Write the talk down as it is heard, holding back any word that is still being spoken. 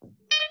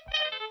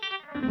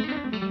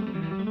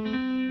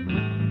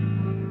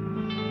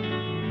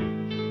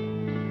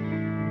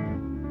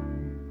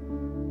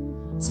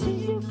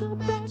Still come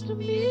back to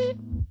me.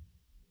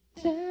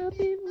 There'll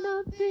be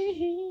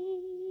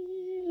nothing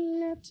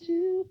left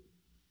to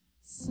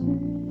say.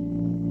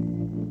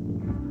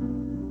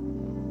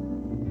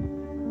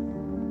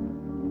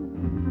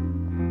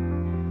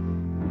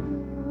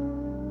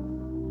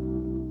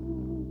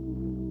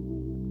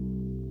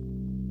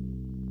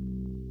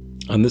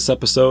 On this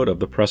episode of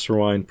the Press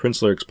Rewind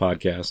Prince Lyrics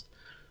podcast,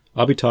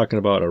 I'll be talking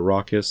about a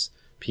raucous,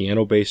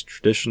 piano-based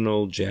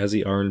traditional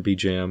jazzy R&B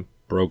jam,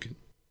 Broken.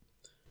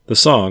 The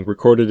song,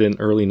 recorded in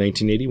early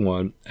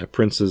 1981 at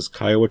Prince's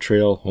Kiowa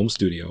Trail home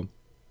studio,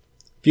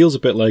 feels a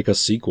bit like a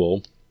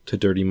sequel to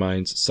Dirty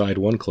Mind's Side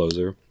 1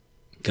 closer,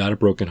 Got a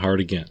Broken Heart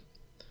Again,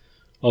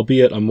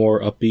 albeit a more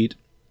upbeat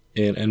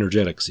and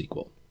energetic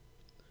sequel.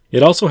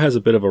 It also has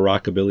a bit of a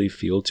rockabilly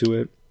feel to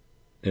it,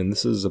 and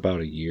this is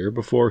about a year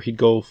before he'd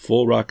go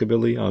full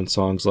rockabilly on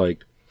songs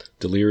like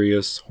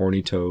Delirious,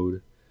 Horny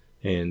Toad,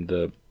 and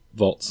the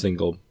vault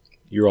single,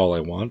 You're All I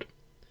Want.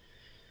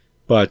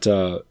 But,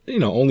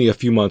 only a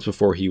few months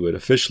before he would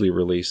officially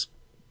release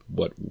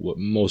what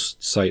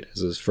most cite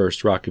as his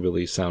first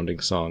rockabilly-sounding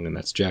song, and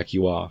that's Jack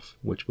You Off,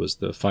 which was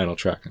the final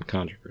track on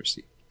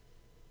Controversy.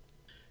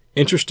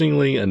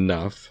 Interestingly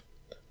enough,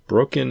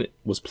 Broken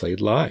was played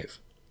live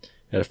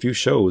at a few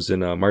shows in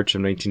March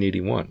of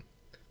 1981.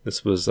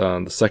 This was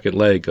on the second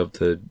leg of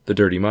the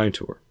Dirty Mind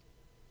tour.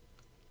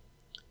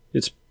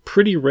 It's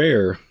pretty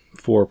rare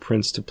for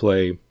Prince to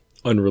play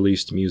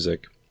unreleased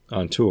music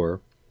on tour,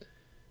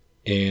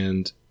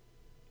 and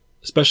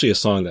especially a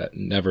song that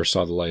never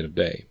saw the light of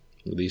day.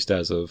 At least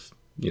as of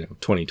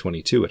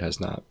 2022, it has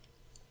not.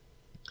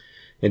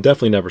 And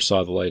definitely never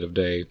saw the light of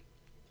day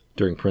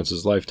during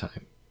Prince's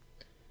lifetime.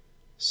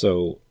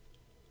 So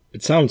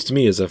it sounds to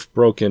me as if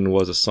Broken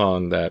was a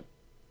song that,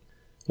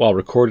 while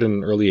recorded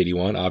in early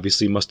 81,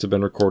 obviously must have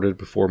been recorded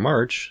before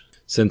March,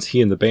 since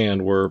he and the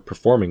band were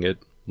performing it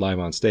live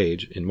on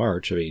stage in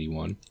March of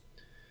 81.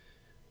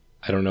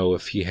 I don't know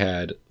if he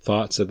had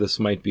thoughts that this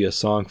might be a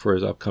song for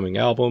his upcoming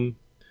album,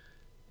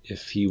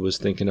 if he was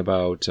thinking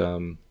about,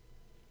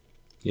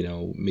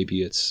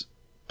 maybe its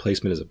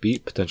placement as a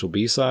potential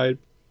B-side.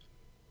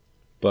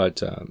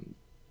 But,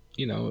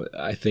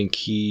 I think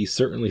he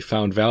certainly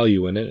found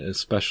value in it,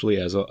 especially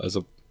as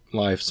a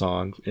live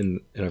song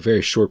in a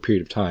very short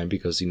period of time,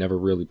 because he never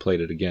really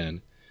played it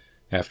again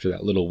after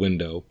that little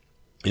window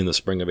in the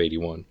spring of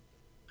 81.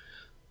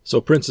 So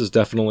Prince is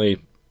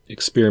definitely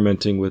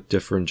experimenting with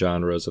different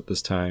genres at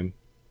this time,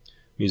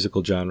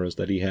 musical genres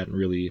that he hadn't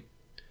really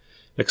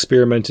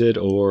experimented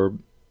or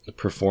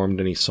performed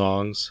any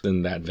songs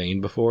in that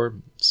vein before.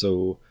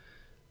 So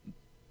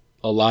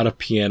a lot of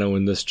piano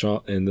in this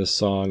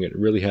song. It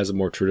really has a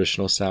more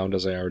traditional sound,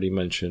 as I already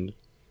mentioned.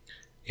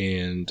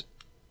 And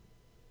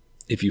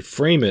if you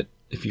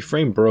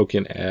frame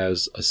Broken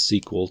as a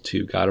sequel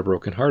to Got a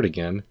Broken Heart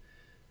Again,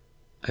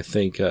 I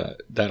think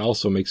that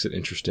also makes it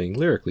interesting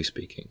lyrically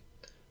speaking,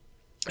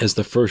 as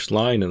the first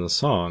line in the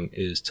song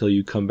is, "Till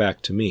you come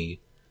back to me,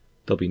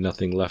 there'll be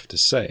nothing left to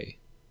say,"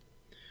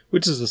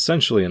 which is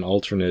essentially an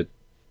alternate,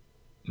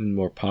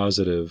 more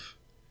positive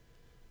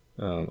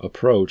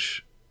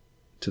approach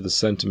to the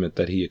sentiment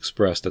that he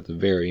expressed at the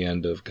very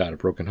end of Got a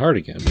Broken Heart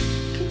Again.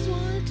 Cause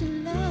what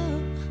you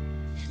love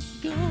has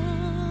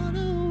gone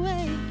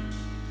away.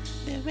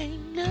 There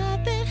ain't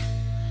nothing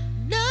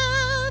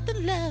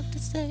left to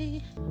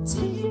say.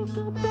 Still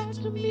come back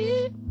to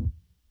me.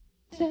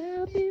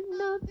 There'll be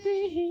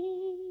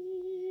nothing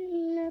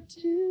left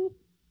to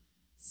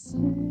say.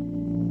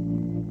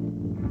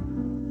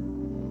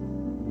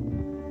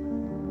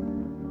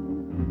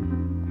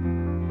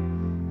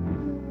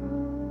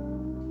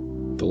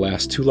 The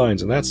last two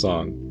lines in that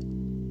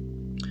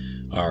song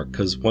are,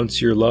 "'Cause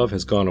once your love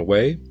has gone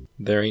away,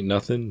 there ain't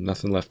nothing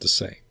left to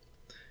say."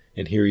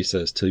 And here he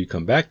says, "Till you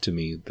come back to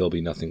me, there'll be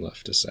nothing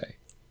left to say."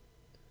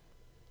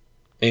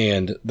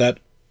 And that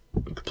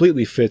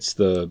completely fits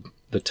the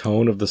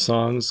tone of the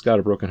songs. Got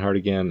a Broken Heart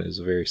Again is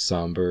a very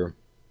somber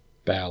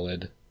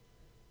ballad,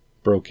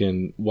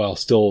 broken while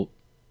still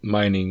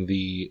mining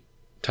the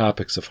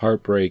topics of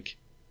heartbreak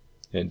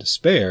and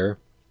despair.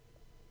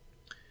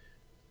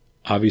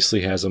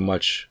 Obviously has a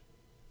much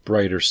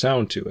brighter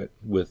sound to it,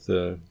 with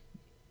the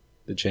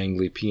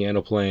jangly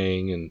piano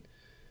playing, and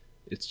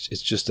it's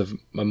just a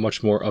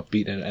much more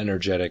upbeat and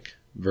energetic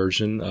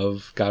version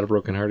of Got a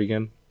Broken Heart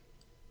Again.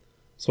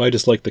 So I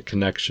just like the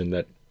connection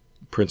that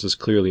Prince is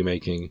clearly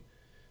making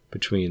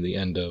between the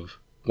end of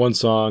one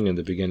song and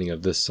the beginning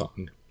of this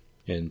song.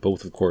 And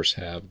both, of course,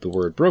 have the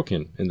word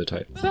broken in the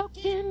title.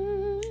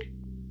 Broken,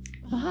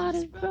 my heart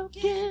is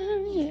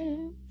broken,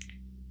 yeah.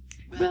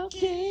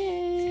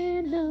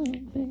 Broken, oh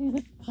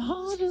baby, my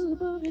heart is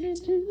broken in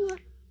two.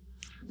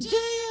 Do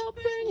you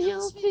bring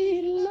your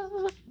sweet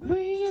love,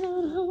 bring it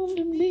on home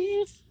to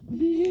me.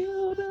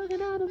 You're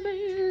broken out of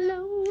me,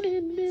 alone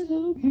in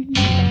misery.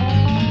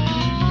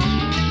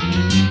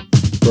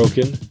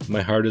 Broken,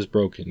 my heart is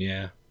broken,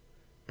 yeah.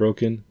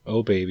 Broken,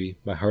 oh baby,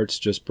 my heart's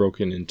just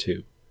broken in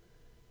two.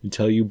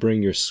 Until you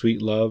bring your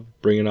sweet love,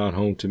 bring it on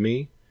home to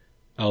me.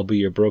 I'll be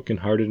your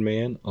broken-hearted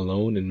man,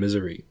 alone in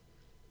misery.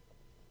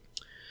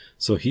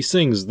 So he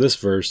sings this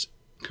verse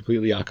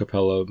completely a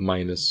cappella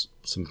minus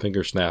some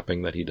finger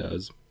snapping that he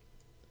does.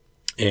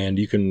 And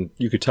you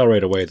could tell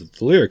right away that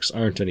the lyrics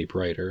aren't any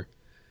brighter.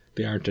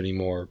 They aren't any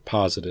more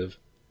positive.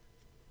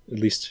 At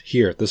least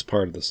here at this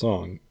part of the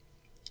song.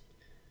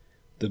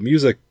 The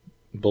music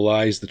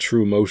belies the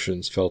true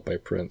emotions felt by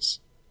Prince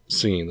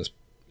singing this,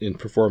 in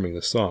performing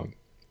this song.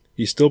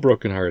 He's still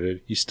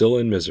brokenhearted, he's still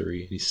in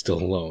misery, he's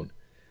still alone.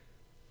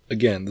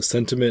 Again, the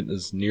sentiment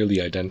is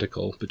nearly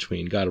identical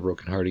between Got a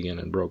Broken Heart Again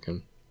and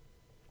Broken.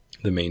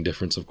 The main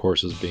difference, of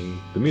course, is being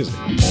the music.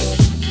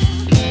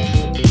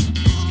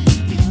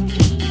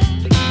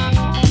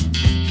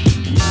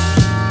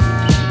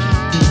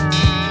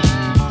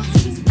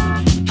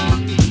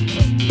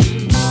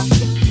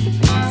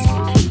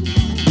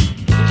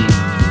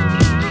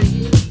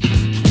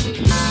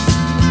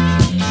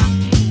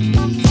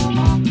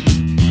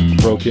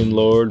 Broken,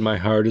 Lord, my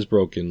heart is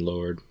broken,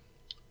 Lord.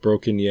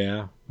 Broken,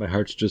 yeah, my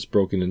heart's just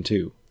broken in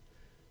two.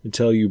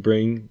 Until you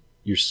bring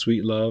your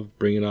sweet love,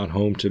 bring it on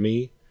home to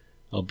me.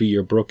 I'll be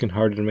your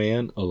broken-hearted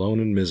man, alone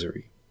in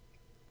misery.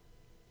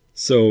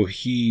 So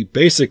he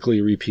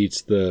basically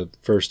repeats the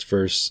first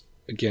verse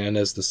again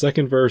as the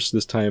second verse,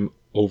 this time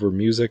over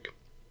music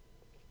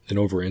and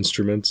over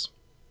instruments.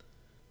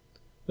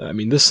 I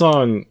mean, this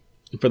song,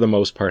 for the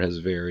most part, has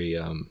very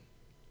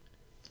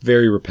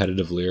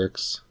repetitive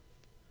lyrics.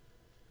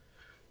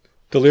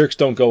 The lyrics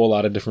don't go a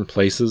lot of different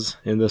places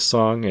in this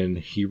song, and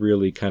he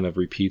really kind of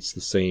repeats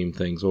the same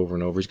things over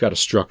and over. He's got a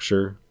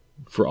structure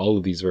for all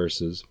of these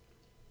verses.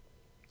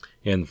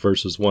 And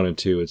verses 1 and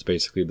 2, it's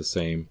basically the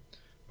same.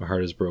 My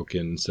heart is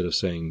broken. Instead of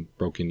saying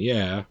broken,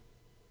 yeah,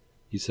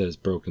 he says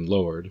broken,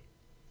 Lord.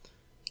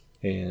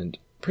 And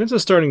Prince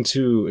is starting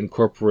to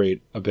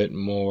incorporate a bit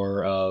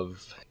more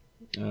of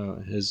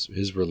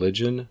his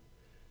religion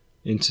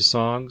into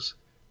songs.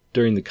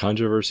 During the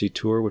Controversy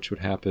Tour, which would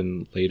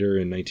happen later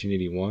in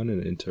 1981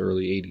 and into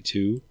early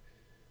 82,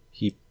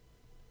 he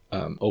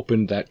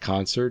opened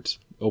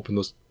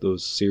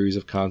those series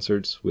of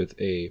concerts with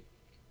a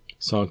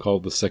song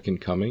called The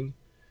Second Coming,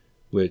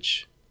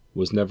 which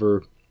was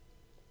never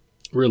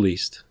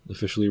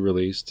officially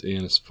released,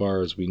 and as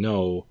far as we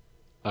know,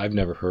 I've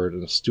never heard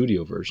a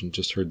studio version,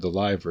 just heard the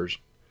live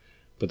version.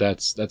 But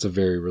that's a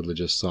very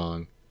religious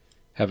song.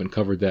 Haven't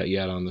covered that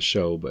yet on the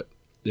show, but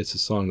it's a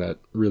song that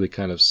really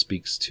kind of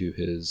speaks to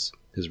his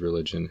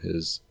religion,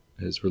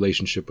 his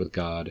relationship with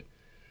God,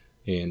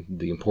 and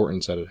the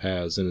importance that it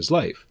has in his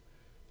life.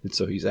 And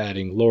so he's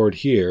adding Lord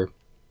here,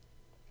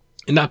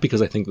 and not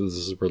because I think this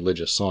is a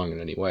religious song in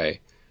any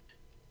way.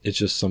 It's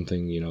just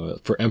something,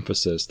 for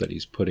emphasis that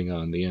he's putting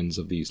on the ends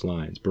of these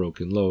lines.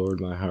 Broken, Lord,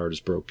 my heart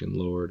is broken,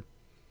 Lord.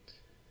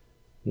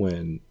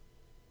 When,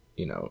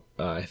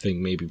 I think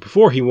maybe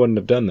before he wouldn't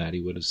have done that.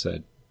 He would have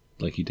said,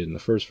 like he did in the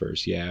first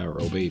verse, yeah,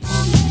 or oh baby.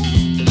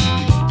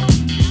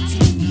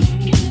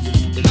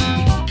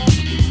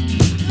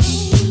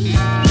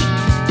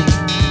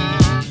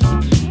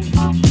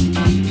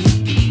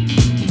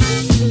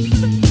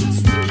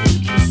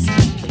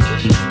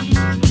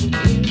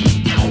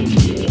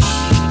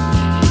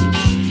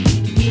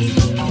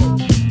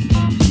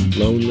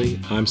 Lonely,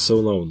 I'm so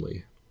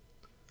lonely.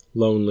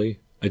 Lonely,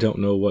 I don't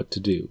know what to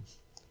do.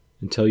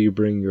 Until you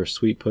bring your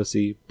sweet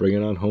pussy, bring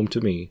it on home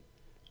to me.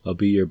 I'll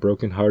be your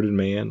broken-hearted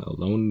man,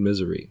 alone in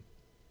misery.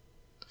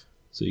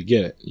 So you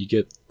get it. You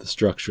get the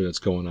structure that's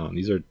going on.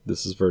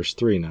 This is verse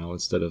 3 now.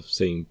 Instead of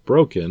saying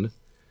broken,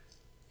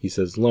 he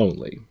says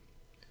lonely.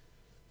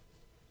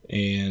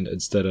 And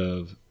instead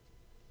of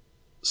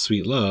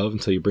sweet love,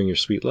 until you bring your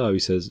sweet love, he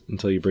says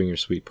until you bring your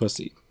sweet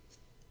pussy.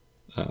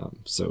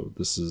 So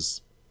this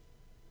is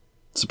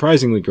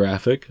surprisingly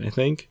graphic, I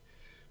think.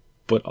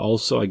 But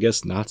also, I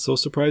guess, not so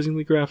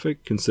surprisingly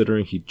graphic,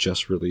 considering he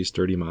just released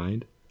Dirty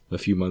Mind a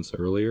few months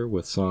earlier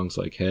with songs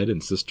like Head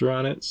and Sister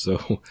on it.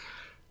 So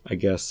I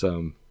guess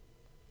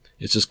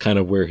it's just kind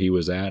of where he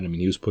was at. I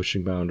mean, he was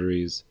pushing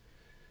boundaries.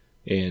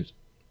 And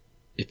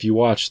if you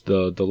watch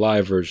the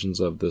live versions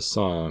of this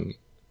song,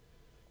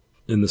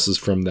 and this is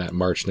from that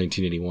March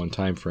 1981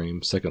 time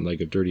frame, second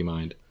leg of Dirty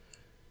Mind,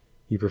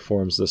 he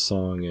performs this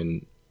song,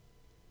 and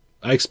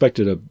I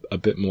expected a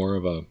bit more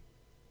of a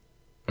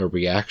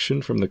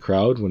reaction from the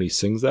crowd when he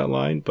sings that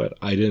line, but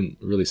I didn't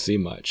really see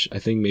much. I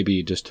think maybe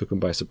it just took him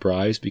by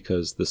surprise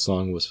because the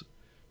song was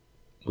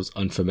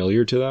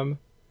unfamiliar to them.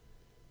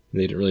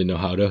 They didn't really know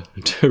how to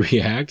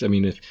react. I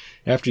mean, if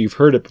after you've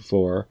heard it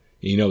before,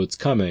 and you know it's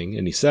coming,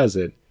 and he says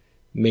it,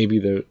 maybe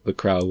the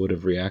crowd would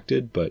have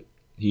reacted, but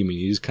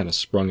he just kind of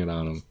sprung it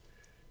on them.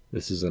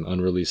 This is an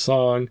unreleased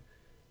song.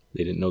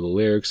 They didn't know the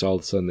lyrics. All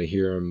of a sudden they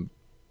hear him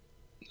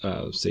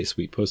say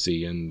sweet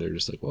pussy, and they're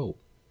just like, whoa,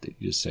 did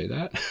you just say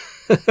that?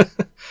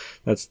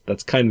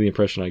 That's kind of the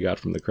impression I got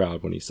from the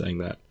crowd when he sang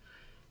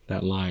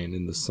that line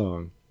in the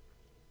song.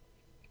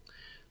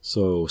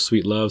 So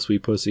sweet love,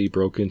 sweet pussy,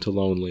 broken to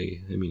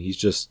lonely. I mean, he's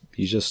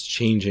just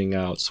changing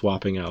out,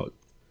 swapping out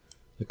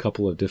a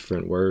couple of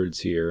different words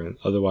here, and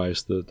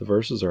otherwise the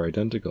verses are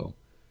identical.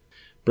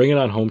 Bring it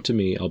on home to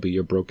me, I'll be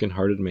your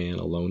broken-hearted man,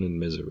 alone in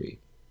misery.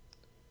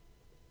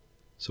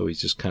 So he's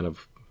just kind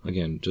of,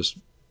 again, just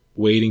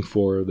waiting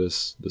for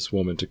this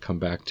woman to come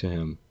back to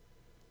him.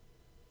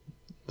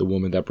 The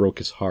woman that broke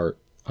his heart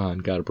on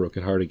Got a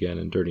Broken Heart Again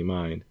and Dirty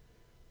Mind.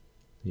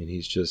 And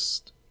he's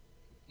just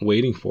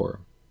waiting for her.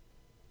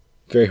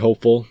 Very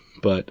hopeful,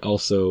 but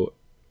also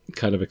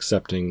kind of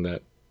accepting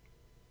that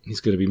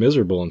he's going to be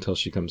miserable until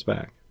she comes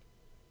back.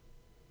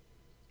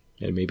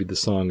 And maybe the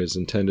song is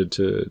intended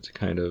to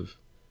kind of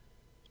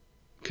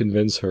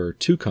convince her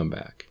to come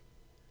back.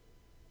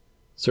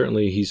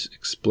 Certainly he's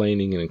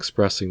explaining and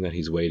expressing that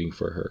he's waiting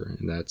for her,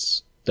 and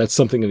that's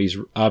something that he's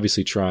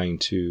obviously trying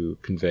to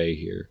convey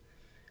here,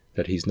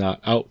 that he's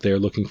not out there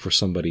looking for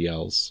somebody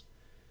else.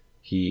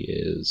 He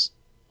is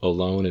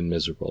alone and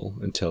miserable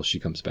until she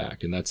comes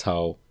back, and that's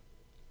how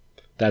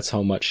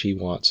much he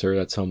wants her,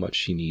 that's how much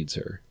he needs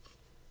her.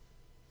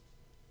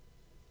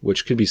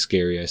 Which could be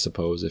scary, I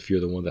suppose, if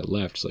you're the one that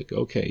left. It's like,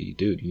 okay,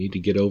 dude, you need to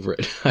get over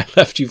it. I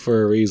left you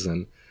for a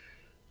reason.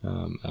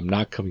 I'm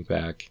not coming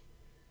back.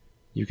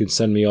 You can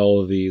send me all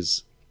of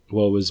these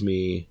woe is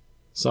me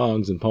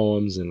songs and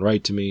poems and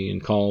write to me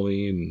and call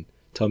me and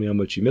tell me how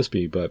much you miss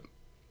me, but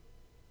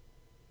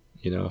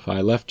if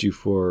I left you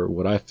for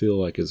what I feel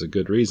like is a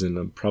good reason,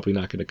 I'm probably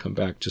not going to come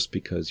back just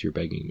because you're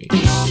begging me.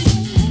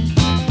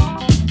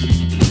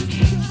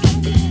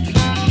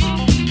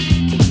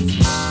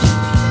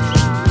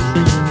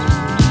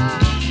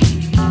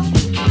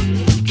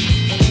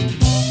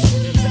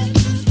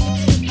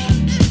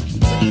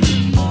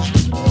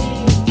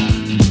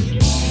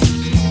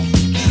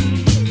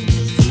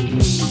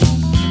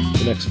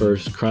 Next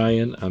verse,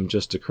 crying, I'm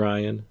just a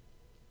crying.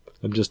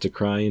 I'm just a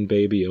crying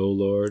baby, oh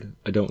Lord,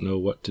 I don't know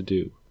what to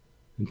do.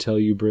 Until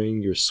you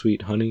bring your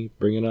sweet honey,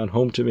 bring it on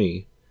home to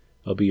me.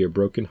 I'll be your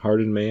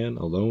broken-hearted man,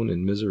 alone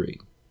in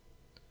misery.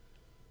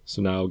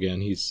 So now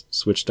again, he's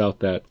switched out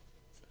that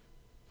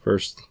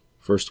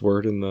first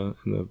word in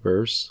the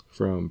verse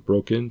from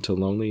broken to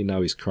lonely.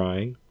 Now he's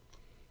crying,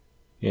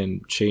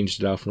 and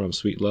changed it out from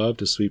sweet love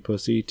to sweet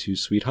pussy to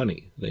sweet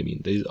honey.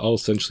 They all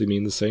essentially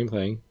mean the same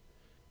thing.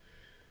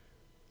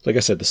 Like I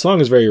said, the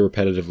song is very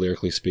repetitive,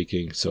 lyrically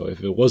speaking, so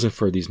if it wasn't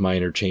for these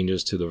minor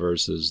changes to the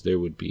verses, there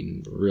would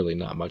be really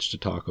not much to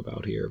talk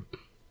about here.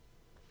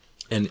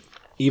 And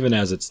even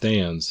as it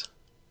stands,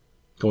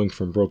 going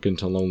from broken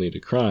to lonely to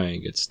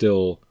crying, it's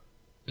still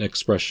an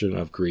expression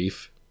of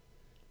grief,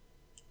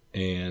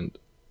 and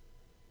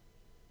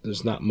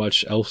there's not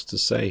much else to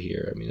say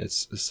here.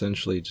 It's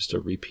essentially just a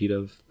repeat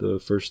of the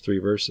first three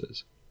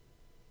verses.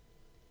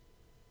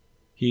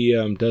 He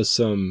does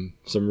some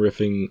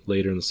riffing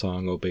later in the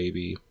song, oh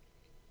baby,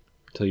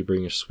 till you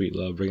bring your sweet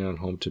love, bring it on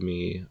home to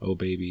me, oh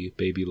baby,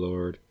 baby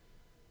Lord.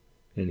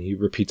 And he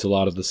repeats a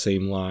lot of the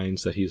same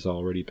lines that he's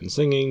already been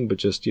singing, but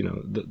just,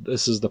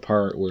 this is the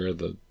part where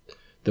the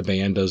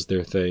band does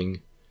their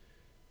thing.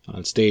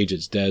 On stage,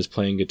 it's Dez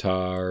playing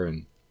guitar,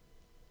 and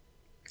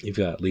you've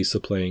got Lisa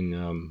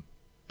playing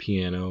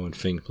piano and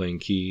Fink playing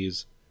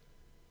keys.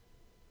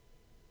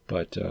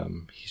 But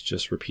he's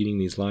just repeating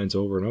these lines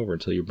over and over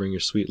until you bring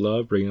your sweet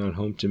love, bring it on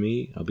home to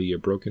me. I'll be your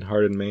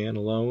broken-hearted man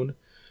alone,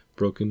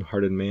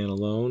 broken-hearted man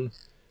alone,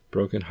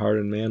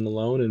 broken-hearted man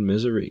alone in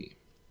misery.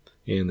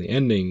 And the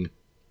ending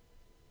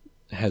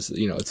has,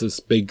 it's this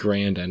big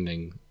grand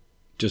ending,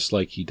 just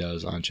like he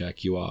does on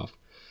Jack You Off.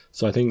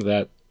 So I think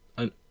that,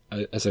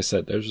 as I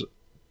said, there's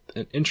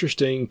an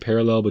interesting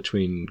parallel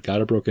between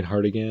Got a Broken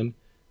Heart Again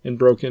and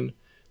Broken,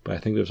 but I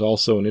think there's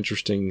also an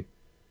interesting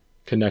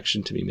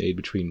connection to be made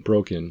between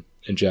Broken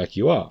and Jack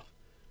You Off.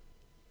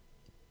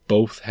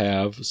 Both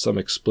have some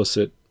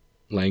explicit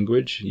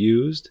language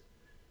used.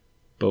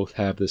 Both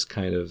have this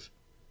kind of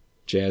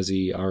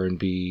jazzy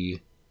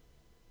R&B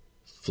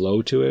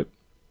flow to it,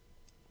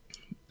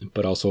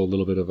 but also a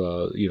little bit of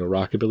a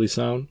rockabilly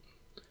sound.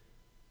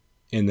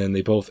 And then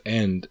they both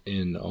end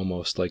in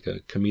almost like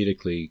a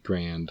comedically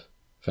grand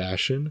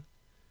fashion,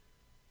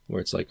 where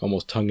it's like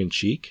almost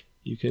tongue-in-cheek.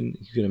 You can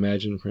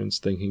imagine Prince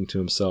thinking to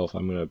himself,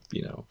 I'm going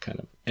to, kind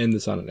of end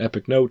this on an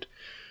epic note.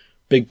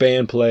 Big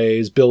band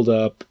plays, build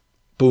up,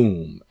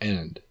 boom,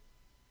 end.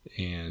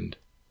 And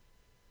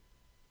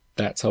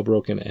that's how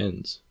Broken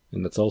ends.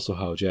 And that's also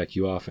how Jack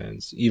You Off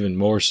ends. Even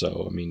more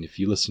so. If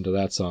you listen to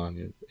that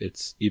song,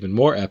 it's even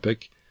more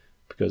epic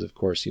because, of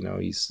course,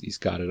 he's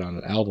got it on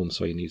an album,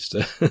 so he needs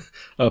to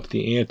up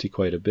the ante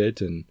quite a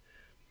bit and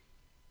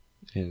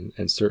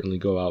certainly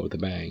go out with a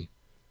bang.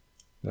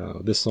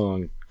 This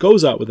song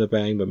goes out with a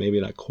bang, but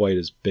maybe not quite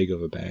as big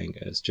of a bang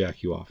as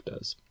Jack You Off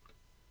does.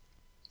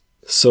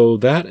 So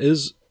that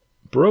is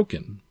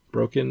Broken.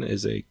 Broken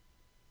is a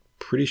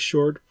pretty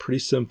short, pretty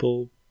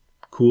simple,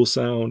 cool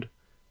sound,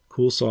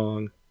 cool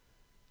song.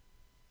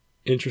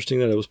 Interesting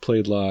that it was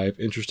played live.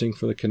 Interesting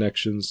for the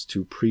connections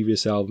to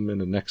previous album and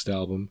the next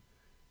album.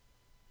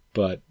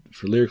 But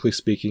for lyrically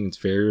speaking, it's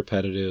very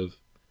repetitive.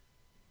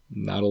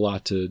 Not a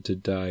lot to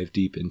dive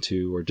deep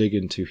into or dig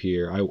into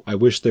here. I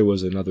wish there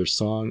was another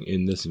song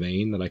in this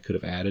vein that I could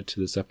have added to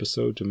this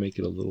episode to make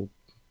it a little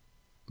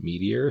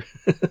meatier.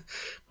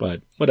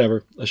 But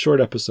whatever. A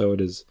short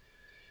episode is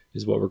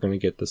what we're going to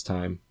get this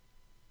time.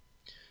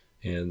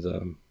 And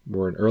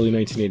we're in early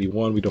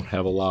 1981. We don't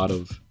have a lot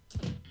of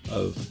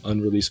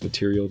unreleased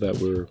material that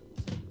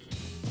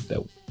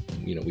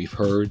we've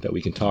heard that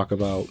we can talk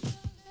about.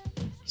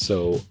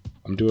 So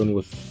I'm doing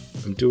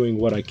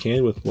what I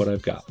can with what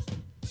I've got.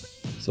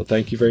 So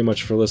thank you very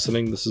much for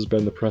listening. This has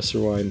been the Press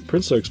Rewind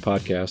Prince Lyrics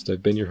podcast.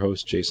 I've been your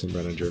host, Jason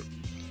Renninger.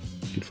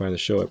 You can find the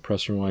show at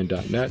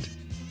pressrewind.net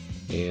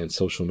and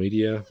social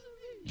media,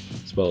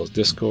 as well as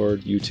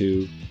Discord,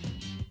 YouTube,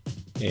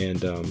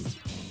 and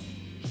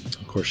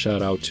of course,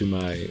 shout out to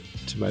my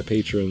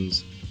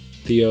patrons,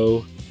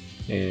 Theo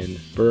and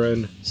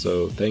Buren.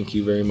 So thank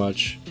you very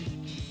much,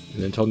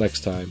 and until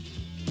next time,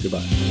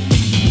 goodbye.